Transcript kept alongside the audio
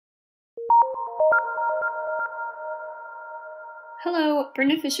Hello,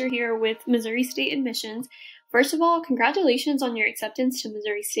 Brenda Fisher here with Missouri State Admissions. First of all, congratulations on your acceptance to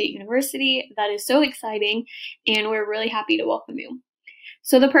Missouri State University. That is so exciting, and we're really happy to welcome you.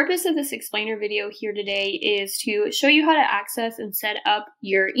 So the purpose of this explainer video here today is to show you how to access and set up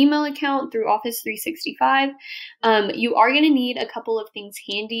your email account through Office 365. You are going to need a couple of things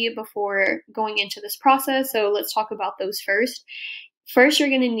handy before going into this process, so let's talk about those first. First, you're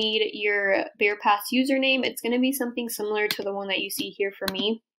going to need your BearPass username. It's going to be something similar to the one that you see here for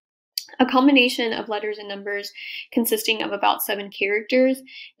me. A combination of letters and numbers consisting of about 7 characters.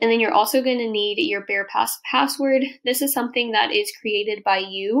 And then you're also going to need your BearPass password. This is something that is created by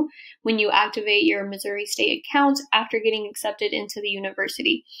you when you activate your Missouri State account after getting accepted into the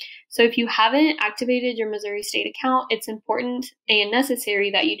university. So if you haven't activated your Missouri State account, it's important and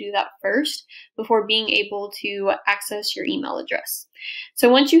necessary that you do that first before being able to access your email address. So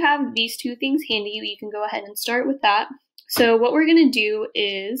once you have these two things handy, you can go ahead and start with that. So what we're going to do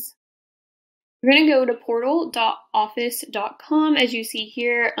is we're going to go to portal.office.com. As you see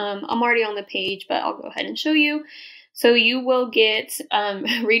here, I'm already on the page, but I'll go ahead and show you. So you will get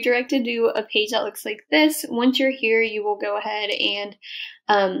redirected to a page that looks like this. Once you're here, you will go ahead and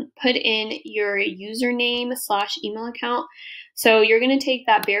put in your username / email account. So you're going to take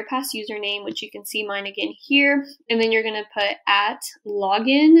that BearPass username, which you can see mine again here, and then you're going to put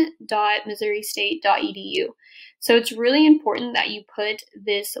 @login.missourystate.edu. So it's really important that you put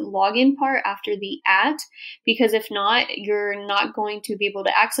this login part after the @ because if not, you're not going to be able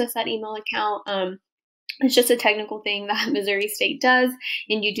to access that email account. It's just a technical thing that Missouri State does,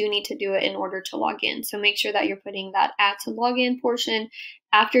 and you do need to do it in order to log in. So make sure that you're putting that @login portion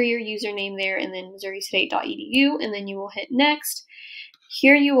after your username there, and then missourystate.edu, and then you will hit next.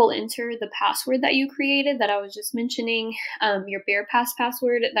 Here you will enter the password that you created that I was just mentioning, your BearPass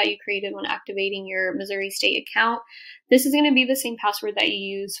password that you created when activating your Missouri State account. This is going to be the same password that you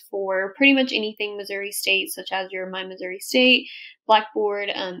use for pretty much anything Missouri State, such as your My Missouri State, Blackboard,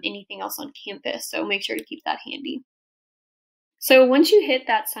 anything else on campus. So make sure to keep that handy. So once you hit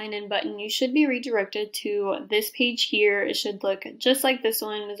that sign in button, you should be redirected to this page here. It should look just like this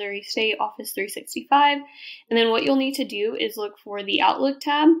one, Missouri State Office 365. And then what you'll need to do is look for the Outlook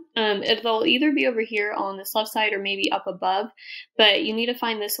tab. It'll either be over here on this left side or maybe up above, but you need to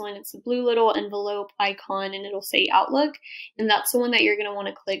find this one. It's a blue little envelope icon and it'll say Outlook. And that's the one that you're going to want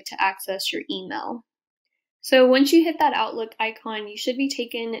to click to access your email. So once you hit that Outlook icon, you should be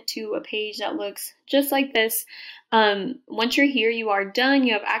taken to a page that looks just like this. Once you're here, you are done.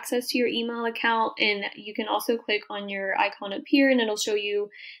 You have access to your email account, and you can also click on your icon up here and it'll show you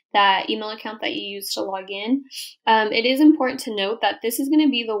that email account that you use to log in. It is important to note that this is going to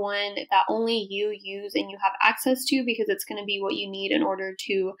be the one that only you use and you have access to because it's going to be what you need in order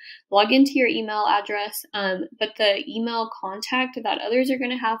to log into your email address. But the email contact that others are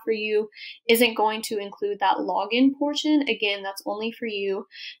going to have for you isn't going to include that login portion. Again, that's only for you.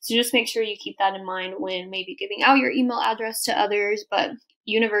 So just make sure you keep that in mind when maybe giving out your email address to others, but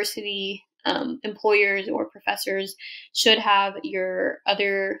university employers or professors should have the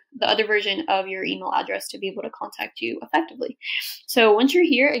other version of your email address to be able to contact you effectively. So once you're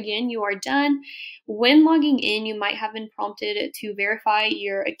here, again, you are done. When logging in, you might have been prompted to verify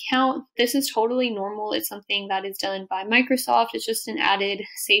your account. This is totally normal. It's something that is done by Microsoft. It's just an added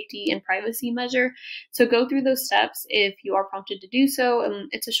safety and privacy measure. So go through those steps if you are prompted to do so.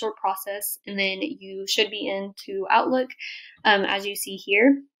 It's a short process, and then you should be into Outlook as you see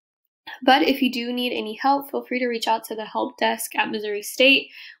here. But if you do need any help, feel free to reach out to the help desk at Missouri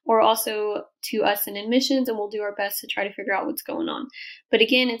State or also to us in admissions, and we'll do our best to try to figure out what's going on. But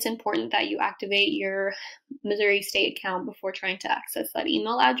again, it's important that you activate your Missouri State account before trying to access that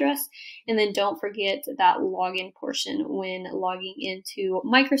email address. And then don't forget that login portion when logging into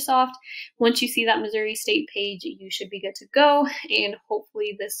Microsoft. Once you see that Missouri State page, you should be good to go, and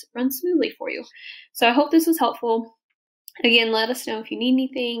hopefully this runs smoothly for you. So I hope this was helpful. Again, let us know if you need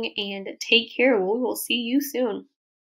anything, and take care. We will see you soon.